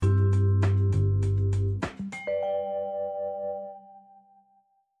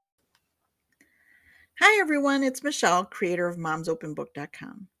everyone, it's Michelle, creator of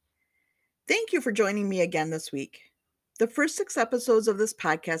momsopenbook.com. Thank you for joining me again this week. The first 6 episodes of this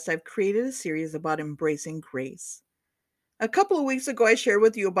podcast, I've created a series about embracing grace. A couple of weeks ago, I shared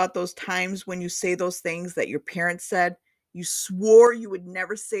with you about those times when you say those things that your parents said. You swore you would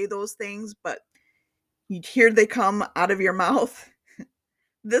never say those things, but you'd hear they come out of your mouth.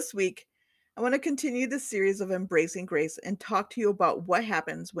 This week, I want to continue the series of embracing grace and talk to you about what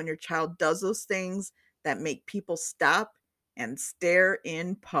happens when your child does those things that make people stop and stare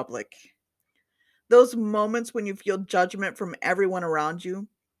in public. Those moments when you feel judgment from everyone around you.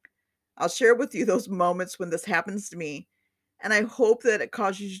 I'll share with you those moments when this happens to me, and I hope that it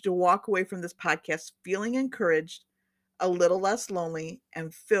causes you to walk away from this podcast feeling encouraged, a little less lonely,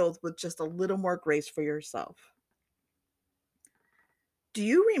 and filled with just a little more grace for yourself. Do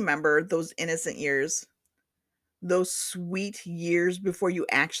you remember those innocent years? Those sweet years before you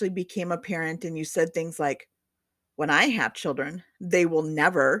actually became a parent and you said things like, when I have children, they will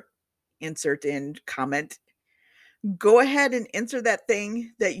never insert in comment. Go ahead and insert that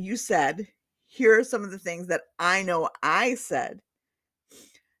thing that you said. Here are some of the things that I know I said.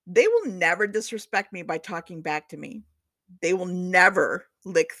 They will never disrespect me by talking back to me. They will never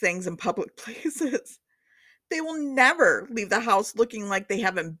lick things in public places. They will never leave the house looking like they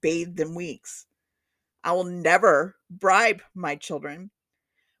haven't bathed in weeks. I will never bribe my children.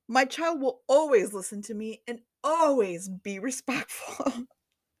 My child will always listen to me and always be respectful.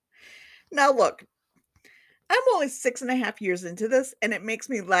 Now, look, I'm only 6.5 years into this, and it makes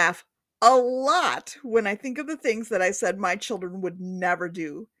me laugh a lot when I think of the things that I said my children would never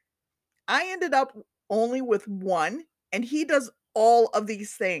do. I ended up only with one, and he does all of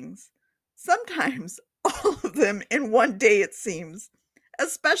these things. Sometimes all of them in one day, it seems,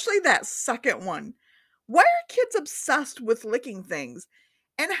 especially that second one. Why are kids obsessed with licking things?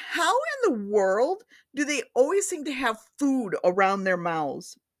 And how in the world do they always seem to have food around their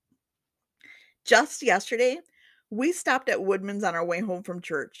mouths? Just yesterday, we stopped at Woodman's on our way home from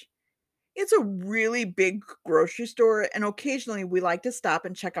church. It's a really big grocery store, and occasionally we like to stop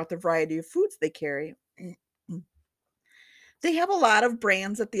and check out the variety of foods they carry. They have a lot of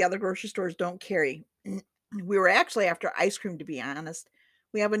brands that the other grocery stores don't carry. We were actually after ice cream, to be honest.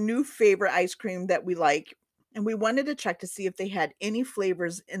 We have a new favorite ice cream that we like, and we wanted to check to see if they had any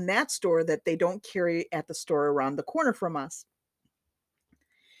flavors in that store that they don't carry at the store around the corner from us.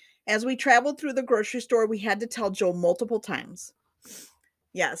 As we traveled through the grocery store, we had to tell Joe multiple times.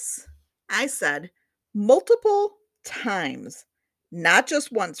 Yes, I said multiple times, not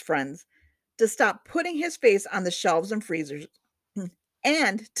just once, friends, to stop putting his face on the shelves and freezers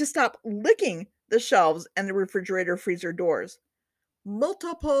and to stop licking the shelves and the refrigerator freezer doors.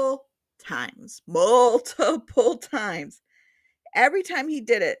 Multiple times. Multiple times. Every time he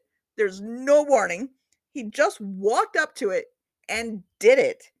did it, there's no warning. He just walked up to it and did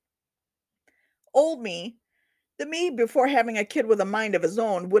it. Old me, the me before having a kid with a mind of his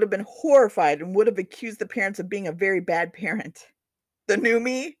own, would have been horrified and would have accused the parents of being a very bad parent. The new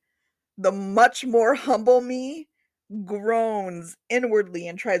me, the much more humble me, groans inwardly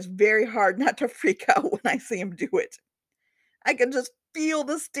and tries very hard not to freak out when I see him do it. I can just feel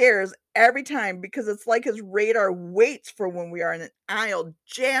the stares every time because it's like his radar waits for when we are in an aisle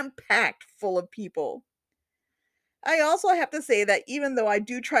jam-packed full of people. I also have to say that even though I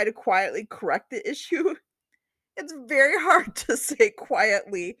do try to quietly correct the issue, it's very hard to say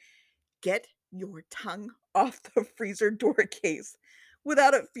quietly, get your tongue off the freezer door case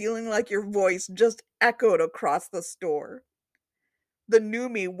without it feeling like your voice just echoed across the store. The new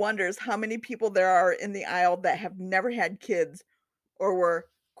me wonders how many people there are in the aisle that have never had kids or were,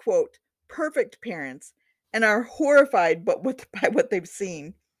 quote, perfect parents and are horrified by what they've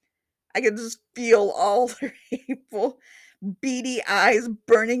seen. I can just feel all their hateful, beady eyes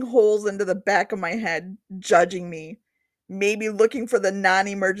burning holes into the back of my head, judging me. Maybe looking for the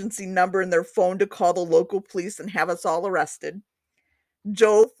non-emergency number in their phone to call the local police and have us all arrested.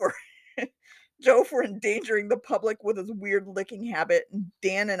 Joe for Joe for endangering the public with his weird licking habit, and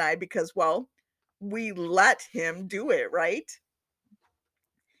Dan and I because, well, we let him do it, right?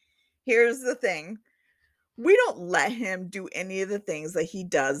 Here's the thing. We don't let him do any of the things that he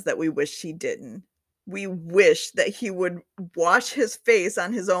does that we wish he didn't. We wish that he would wash his face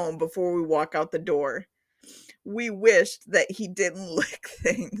on his own before we walk out the door. We wished that he didn't lick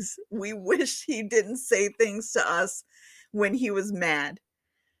things. We wish he didn't say things to us when he was mad.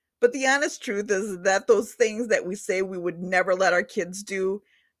 But the honest truth is that those things that we say we would never let our kids do,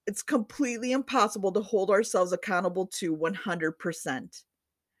 it's completely impossible to hold ourselves accountable to 100%.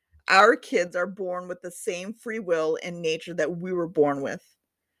 Our kids are born with the same free will and nature that we were born with.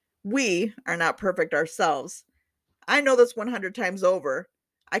 We are not perfect ourselves. I know this 100 times over.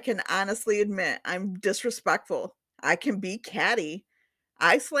 I can honestly admit I'm disrespectful. I can be catty.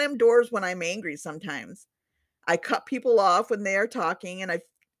 I slam doors when I'm angry sometimes. I cut people off when they are talking, and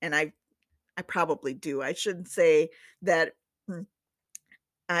I probably do. I shouldn't say that. mm,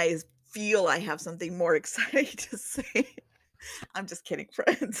 I feel I have something more exciting to say. I'm just kidding,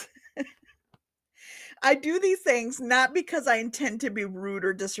 friends. I do these things not because I intend to be rude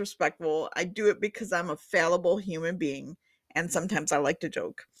or disrespectful. I do it because I'm a fallible human being, and sometimes I like to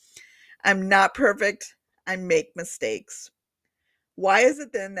joke. I'm not perfect. I make mistakes. Why is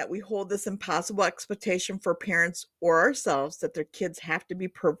it then that we hold this impossible expectation for parents or ourselves that their kids have to be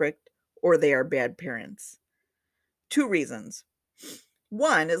perfect or they are bad parents? Two reasons.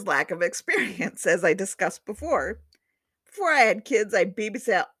 One is lack of experience, as I discussed before. Before I had kids, I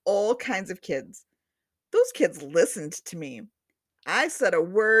babysat all kinds of kids. Those kids listened to me. I said a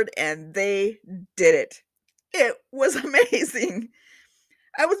word and they did it. It was amazing.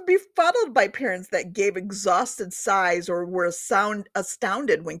 I was befuddled by parents that gave exhausted sighs or were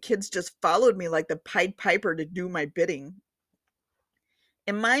astounded when kids just followed me like the Pied Piper to do my bidding.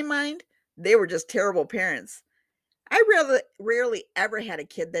 In my mind, they were just terrible parents. I rarely ever had a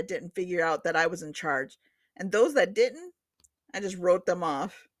kid that didn't figure out that I was in charge, and those that didn't, I just wrote them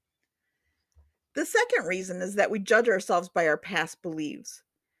off. The second reason is that we judge ourselves by our past beliefs.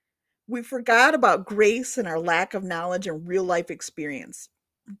 We forgot about grace and our lack of knowledge and real life experience.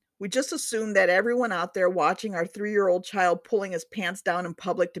 We just assume that everyone out there watching our 3-year-old child pulling his pants down in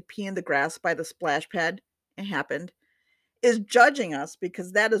public to pee in the grass by the splash pad, it happened, is judging us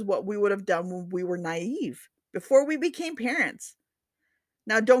because that is what we would have done when we were naive, before we became parents.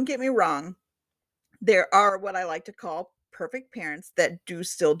 Now, don't get me wrong, there are what I like to call perfect parents that do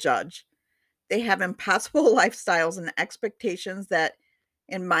still judge. They have impossible lifestyles and expectations that,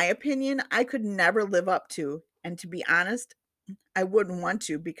 in my opinion, I could never live up to. And to be honest, I wouldn't want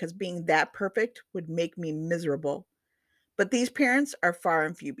to because being that perfect would make me miserable. But these parents are far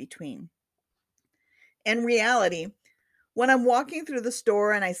and few between. In reality, when I'm walking through the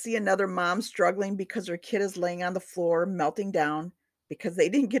store and I see another mom struggling because her kid is laying on the floor, melting down because they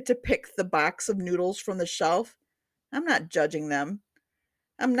didn't get to pick the box of noodles from the shelf, I'm not judging them.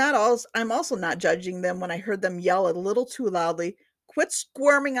 I'm also not judging them when I heard them yell a little too loudly, "Quit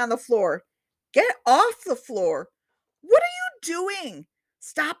squirming on the floor. Get off the floor. What are you doing?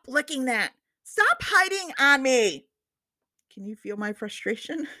 Stop licking that. Stop hiding on me." Can you feel my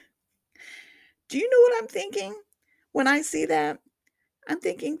frustration? Do you know what I'm thinking? When I see that, I'm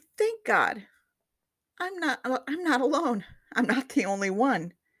thinking, "Thank God. I'm not alone. I'm not the only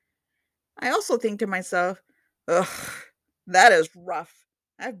one." I also think to myself, "Ugh, that is rough.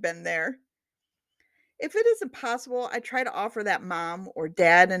 I've been there." If it is impossible, I try to offer that mom or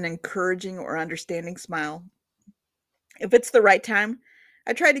dad an encouraging or understanding smile. If it's the right time,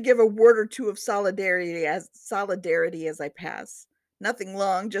 I try to give a word or two of solidarity as I pass. Nothing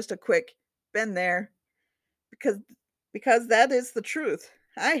long, just a quick been there because that is the truth.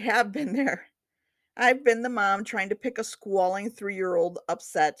 I have been there. I've been the mom trying to pick a squalling 3-year-old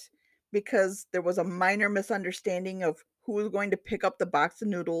upset because there was a minor misunderstanding of who was going to pick up the box of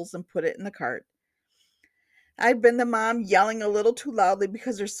noodles and put it in the cart. I've been the mom yelling a little too loudly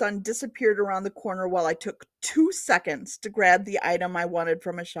because her son disappeared around the corner while I took 2 seconds to grab the item I wanted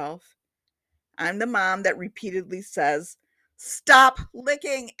from a shelf. I'm the mom that repeatedly says, "Stop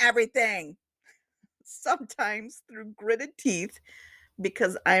licking everything," sometimes through gritted teeth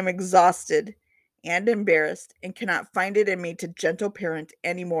because I'm exhausted and embarrassed and cannot find it in me to gentle parent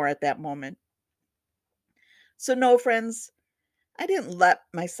anymore at that moment. So, no, friends, I didn't let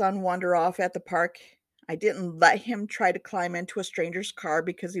my son wander off at the park. I didn't let him try to climb into a stranger's car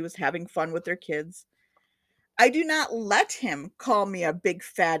because he was having fun with their kids. I do not let him call me a big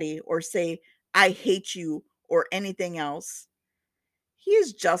fatty or say, "I hate you," or anything else. He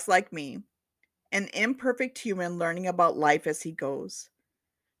is just like me, an imperfect human learning about life as he goes.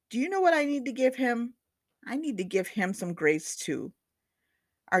 Do you know what I need to give him? I need to give him some grace too.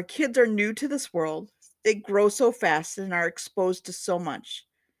 Our kids are new to this world. They grow so fast and are exposed to so much.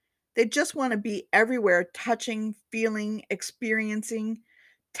 They just want to be everywhere, touching, feeling, experiencing,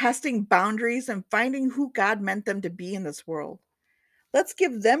 testing boundaries, and finding who God meant them to be in this world. Let's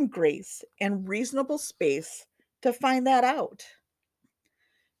give them grace and reasonable space to find that out.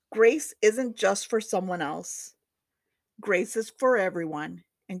 Grace isn't just for someone else, grace is for everyone,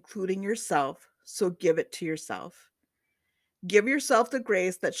 including yourself. So give it to yourself. Give yourself the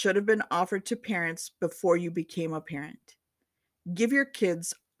grace that should have been offered to parents before you became a parent. Give your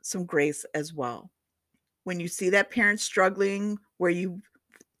kids some grace as well. When you see that parent struggling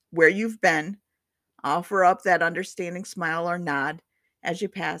where you've been, offer up that understanding smile or nod as you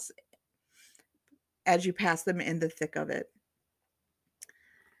pass them in the thick of it.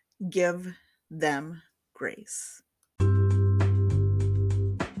 Give them grace.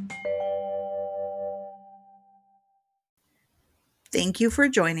 Thank you for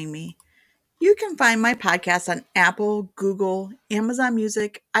joining me. You can find my podcast on Apple, Google, Amazon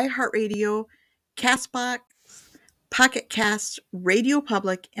Music, iHeartRadio, Castbox, Pocket Cast, Radio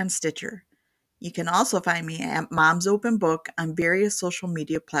Public, and Stitcher. You can also find me at Mom's Open Book on various social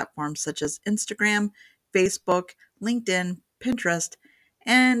media platforms such as Instagram, Facebook, LinkedIn, Pinterest,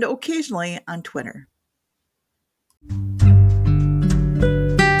 and occasionally on Twitter.